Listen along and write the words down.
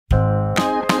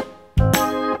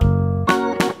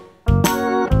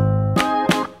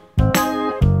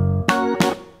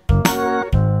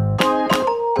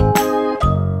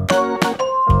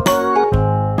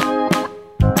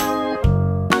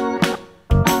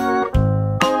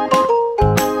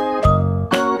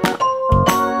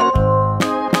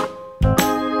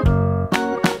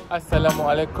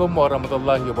Assalamualaikum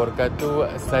warahmatullahi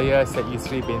wabarakatuh. Saya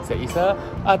Syed bin Saiza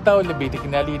atau lebih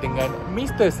dikenali dengan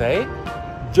Mr Syed.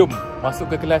 Jom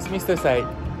masuk ke kelas Mr Syed.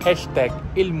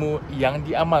 #ilmu yang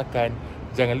diamalkan.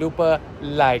 Jangan lupa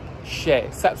like,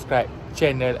 share, subscribe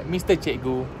channel Mr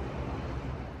Cikgu.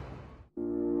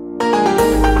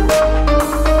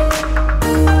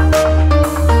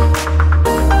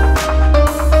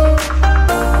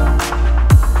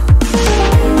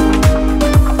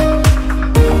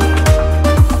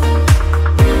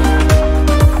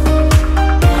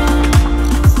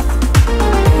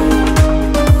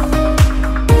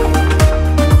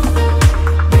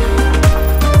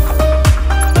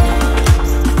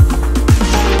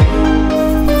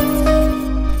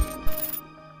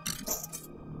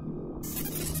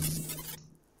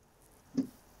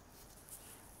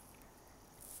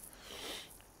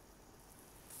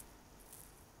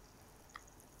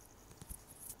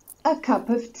 A cup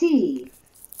of tea.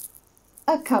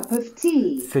 A cup of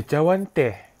tea. Secawan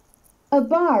teh. A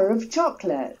bar of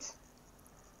chocolate.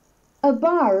 A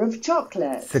bar of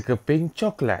chocolate. Sekeping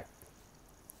coklat.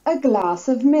 A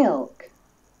glass of milk.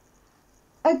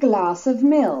 A glass of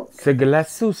milk.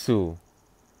 Segelas susu.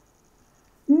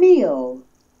 Meal.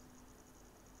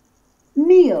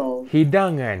 Meal.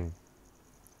 Hidangan.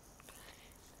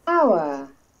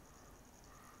 Hour.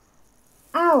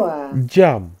 Hour.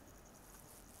 Jam.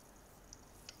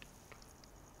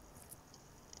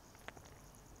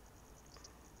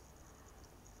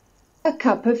 A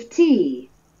cup of tea.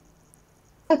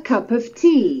 A cup of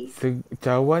tea.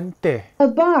 Secawan teh. A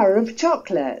bar of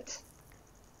chocolate.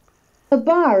 A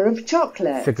bar of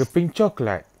chocolate. Sekeping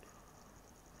coklat.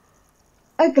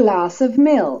 A glass of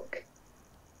milk.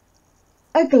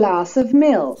 A glass of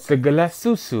milk. Segelas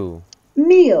susu.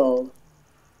 Meal.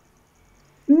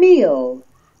 Meal.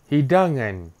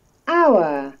 Hidangan.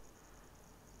 Hour.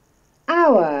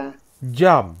 Hour.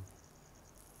 Jam.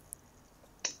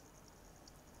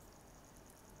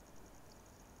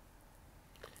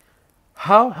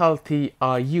 How healthy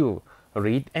are you?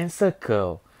 Read and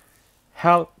circle.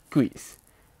 Health quiz.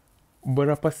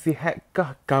 Berapa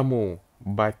sihatkah kamu?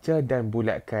 Baca dan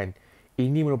bulatkan.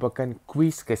 Ini merupakan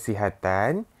kuis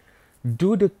kesihatan.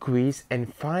 Do the quiz and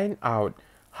find out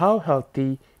how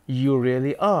healthy you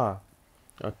really are.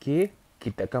 Okey,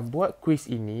 kita akan buat kuis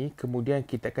ini, kemudian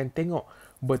kita akan tengok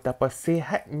betapa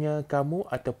sihatnya kamu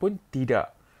ataupun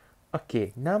tidak.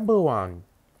 Okey, number 1.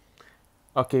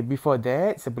 Okay, before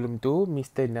that, sebelum tu,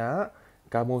 Mr. nak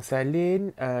kamu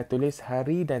salin tulis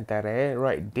hari dan tarikh,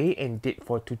 write day and date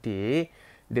for today.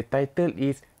 The title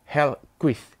is Health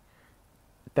Quiz.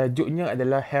 Tajuknya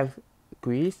adalah Health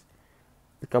Quiz.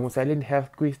 Kamu salin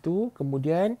Health Quiz tu,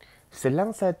 kemudian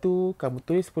selang satu, kamu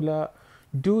tulis pula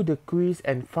do the quiz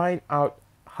and find out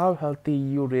how healthy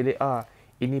you really are.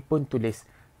 Ini pun tulis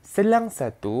selang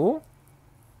satu.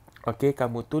 Okay,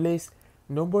 kamu tulis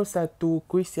nombor 1,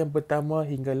 kuis yang pertama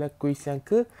hinggalah kuis yang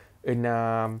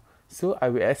ke-6. So, I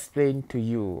will explain to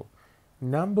you.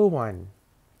 Number 1.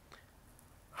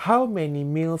 How many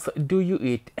meals do you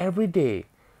eat every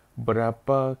day?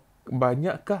 Berapa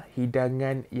banyakkah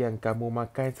hidangan yang kamu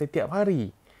makan setiap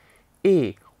hari?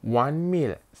 A. 1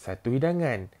 meal, 1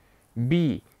 hidangan.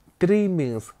 B. 3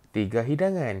 meals, 3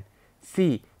 hidangan.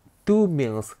 C. 2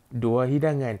 meals, 2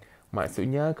 hidangan.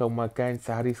 Maksudnya, kamu makan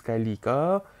sehari sekali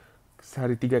ke?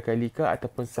 Sehari 3 kali ke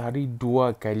ataupun sehari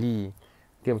 2 kali.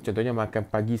 Okay, contohnya makan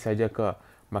pagi saja ke,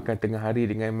 makan tengah hari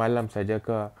dengan malam saja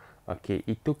ke. Okey,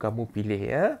 itu kamu pilih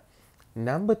ya.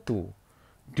 Number 2.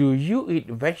 Do you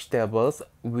eat vegetables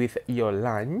with your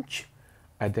lunch?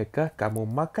 Adakah kamu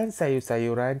makan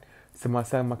sayur-sayuran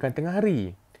semasa makan tengah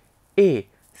hari? A.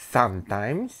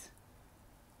 Sometimes.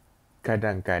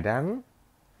 Kadang-kadang.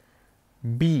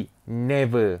 B.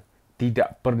 Never.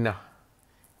 Tidak pernah.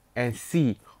 And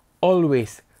C.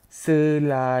 Always,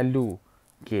 selalu.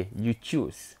 Okay, you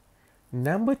choose.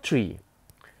 Number 3.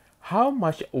 How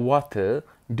much water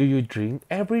do you drink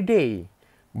every day?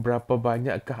 Berapa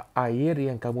banyakkah air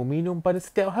yang kamu minum pada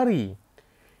setiap hari?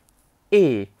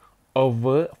 A.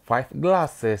 Over 5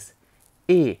 glasses.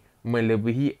 A.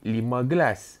 Melebihi 5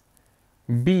 gelas.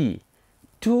 B.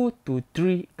 2 to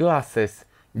 3 glasses.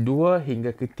 2 hingga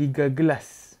ke 3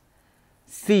 gelas.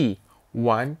 C.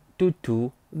 1 to 2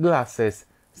 glasses.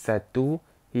 1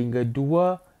 hingga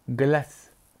 2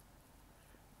 gelas.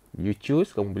 You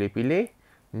choose, kamu boleh pilih.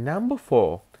 Number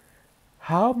 4.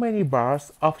 How many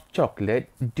bars of chocolate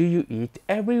do you eat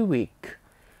every week?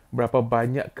 Berapa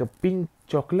banyak keping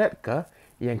coklatkah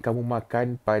yang kamu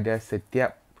makan pada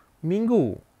setiap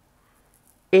minggu?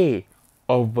 A.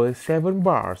 Over 7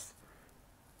 bars.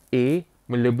 A.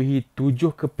 Melebihi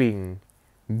 7 keping.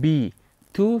 B.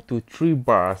 2 to 3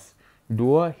 bars.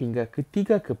 2 hingga ke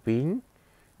 3 keping,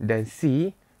 dan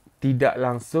C, tidak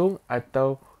langsung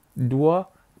atau 2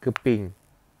 keping.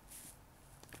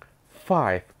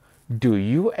 5. Do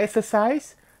you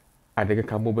exercise? Adakah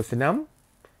kamu bersenam?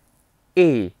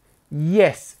 A.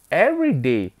 Yes, every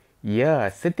day.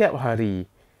 Ya, setiap hari.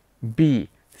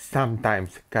 B.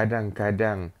 Sometimes,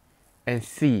 kadang-kadang. And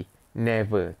C.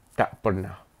 Never, tak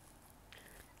pernah.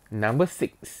 Number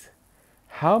 6.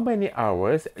 How many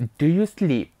hours do you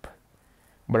sleep?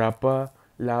 Berapa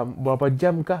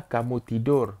jamkah kamu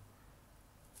tidur?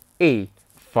 A.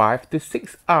 5 to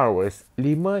 6 hours,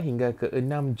 5 hingga ke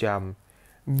 6 jam.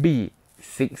 B.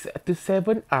 6 to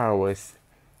 7 hours.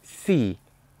 C.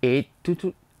 8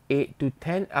 to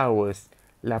 10 hours,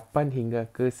 8 hingga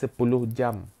ke 10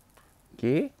 jam.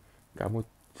 Okey, kamu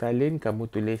salin, kamu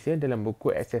tulis ya dalam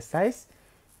buku exercise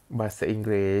Bahasa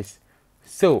Inggeris.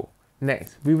 So,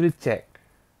 next we will check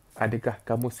adakah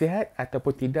kamu sihat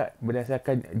ataupun tidak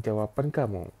berdasarkan jawapan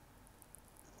kamu.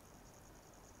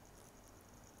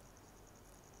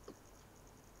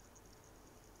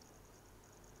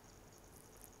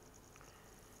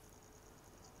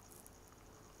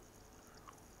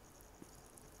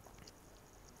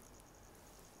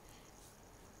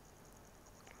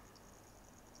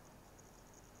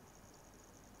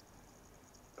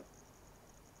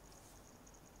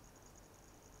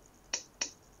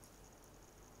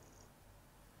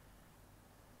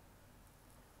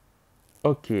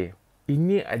 Okey,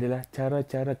 ini adalah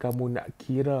cara-cara kamu nak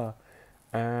kira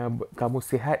kamu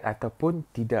sihat ataupun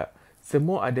tidak.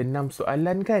 Semua ada 6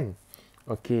 soalan kan?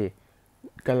 Okey,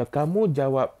 kalau kamu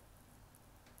jawab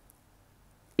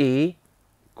A,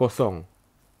 kosong.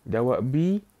 Jawab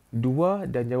B, 2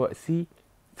 dan jawab C,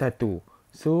 1.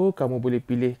 So, kamu boleh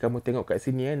pilih, kamu tengok kat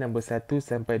sini nombor 1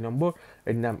 sampai nombor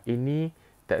 6. Ini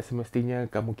tak semestinya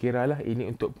kamu kiralah, ini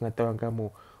untuk pengetahuan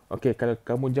kamu. Okey, kalau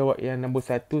kamu jawab yang nombor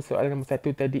 1, soalan nombor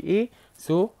 1 tadi A,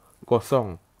 so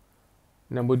kosong.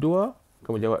 Nombor 2,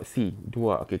 kamu jawab C,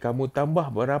 2. Okey, kamu tambah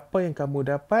berapa yang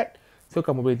kamu dapat. So,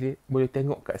 kamu boleh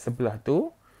tengok kat sebelah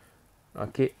tu.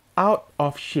 Okey, out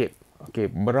of shape.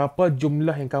 Okey, berapa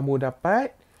jumlah yang kamu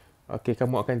dapat. Okey,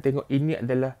 kamu akan tengok ini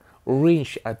adalah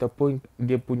range ataupun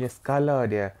dia punya skala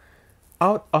dia.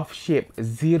 Out of shape,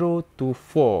 0 to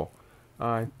 4.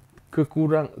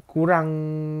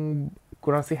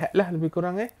 Kurang sihat lah, lebih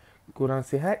kurang kurang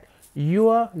sihat.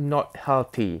 You are not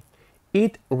healthy.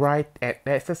 Eat right and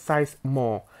exercise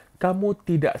more. Kamu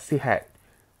tidak sihat.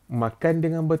 Makan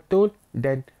dengan betul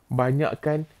dan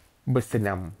banyakkan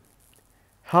bersenam.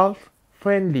 Health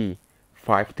friendly,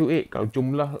 5 to 8. Kalau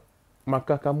jumlah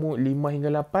makan kamu 5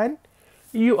 hingga 8.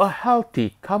 You are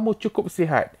healthy. Kamu cukup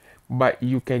sihat. But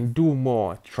you can do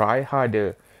more. Try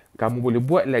harder. Kamu boleh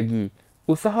buat lagi.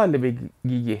 Usaha lebih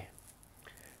gigih.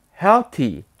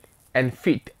 Healthy and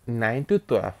fit, 9 to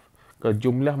 12. Kalau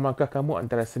jumlah makan kamu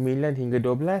antara 9 hingga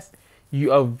 12, you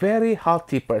are very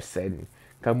healthy person.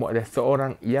 Kamu adalah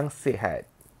seorang yang sihat.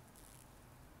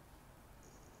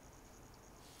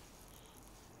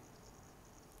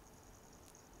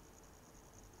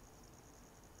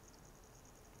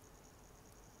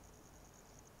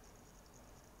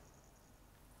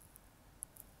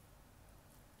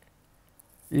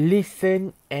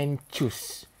 Listen and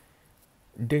choose.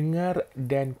 Dengar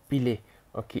dan pilih.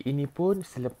 Okey, ini pun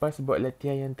selepas buat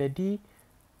latihan yang tadi,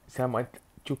 sama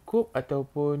cukup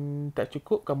ataupun tak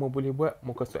cukup, kamu boleh buat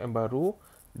muka surat yang baru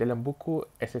dalam buku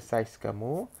exercise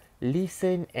kamu.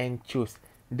 Listen and choose.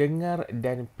 Dengar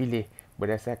dan pilih.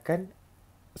 Berdasarkan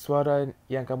suara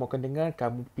yang kamu akan dengar,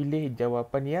 kamu pilih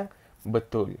jawapan yang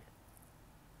betul.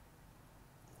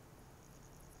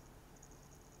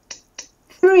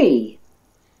 3.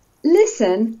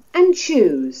 Listen and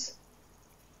choose.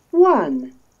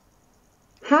 1.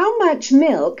 How much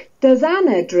milk does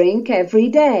Anna drink every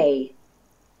day?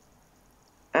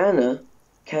 Anna,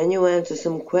 can you answer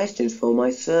some questions for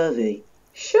my survey?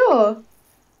 Sure.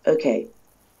 Okay,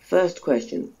 first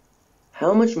question.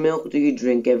 How much milk do you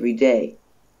drink every day?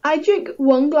 I drink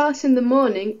 1 glass in the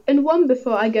morning and 1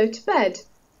 before I go to bed.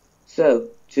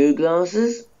 So, 2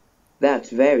 glasses?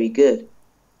 That's very good.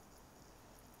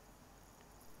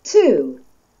 2.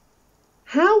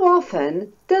 How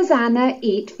often does Anna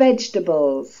eat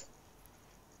vegetables?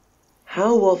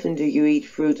 How often do you eat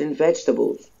fruit and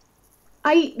vegetables?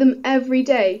 I eat them every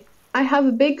day. I have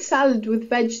a big salad with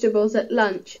vegetables at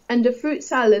lunch and a fruit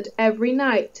salad every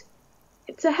night.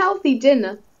 It's a healthy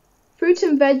dinner. Fruit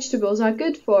and vegetables are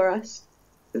good for us.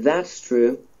 That's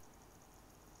true.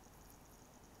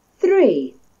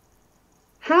 3.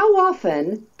 How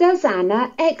often does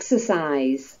Anna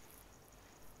exercise?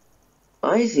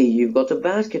 I see you've got a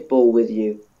basketball with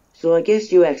you, so I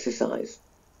guess you exercise.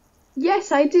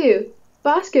 Yes, I do.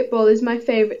 Basketball is my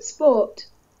favourite sport.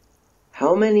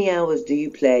 How many hours do you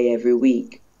play every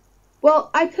week? Well,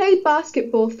 I play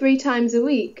basketball 3 times a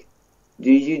week.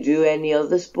 Do you do any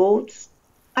other sports?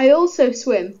 I also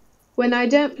swim. When I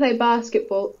don't play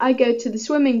basketball, I go to the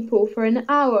swimming pool for an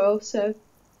hour or so.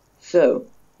 So,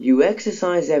 you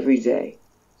exercise every day?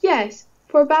 Yes,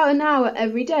 for about an hour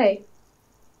every day.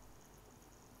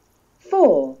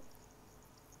 4.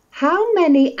 How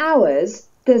many hours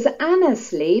does Anna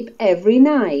sleep every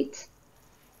night?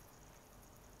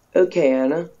 Okay,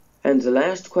 Anna. And the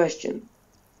last question.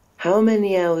 How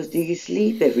many hours do you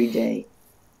sleep every day?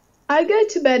 I go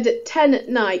to bed at 10 at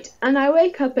night and I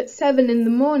wake up at 7 in the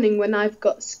morning when I've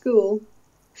got school.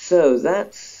 So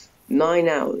that's 9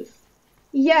 hours.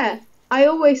 Yeah, I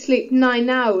always sleep 9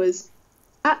 hours.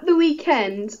 At the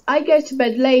weekends, I go to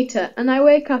bed later and I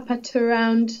wake up at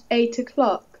around 8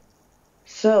 o'clock.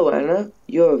 So, Anna,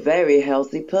 you're a very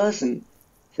healthy person.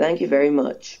 Thank you very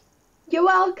much. You're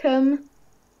welcome.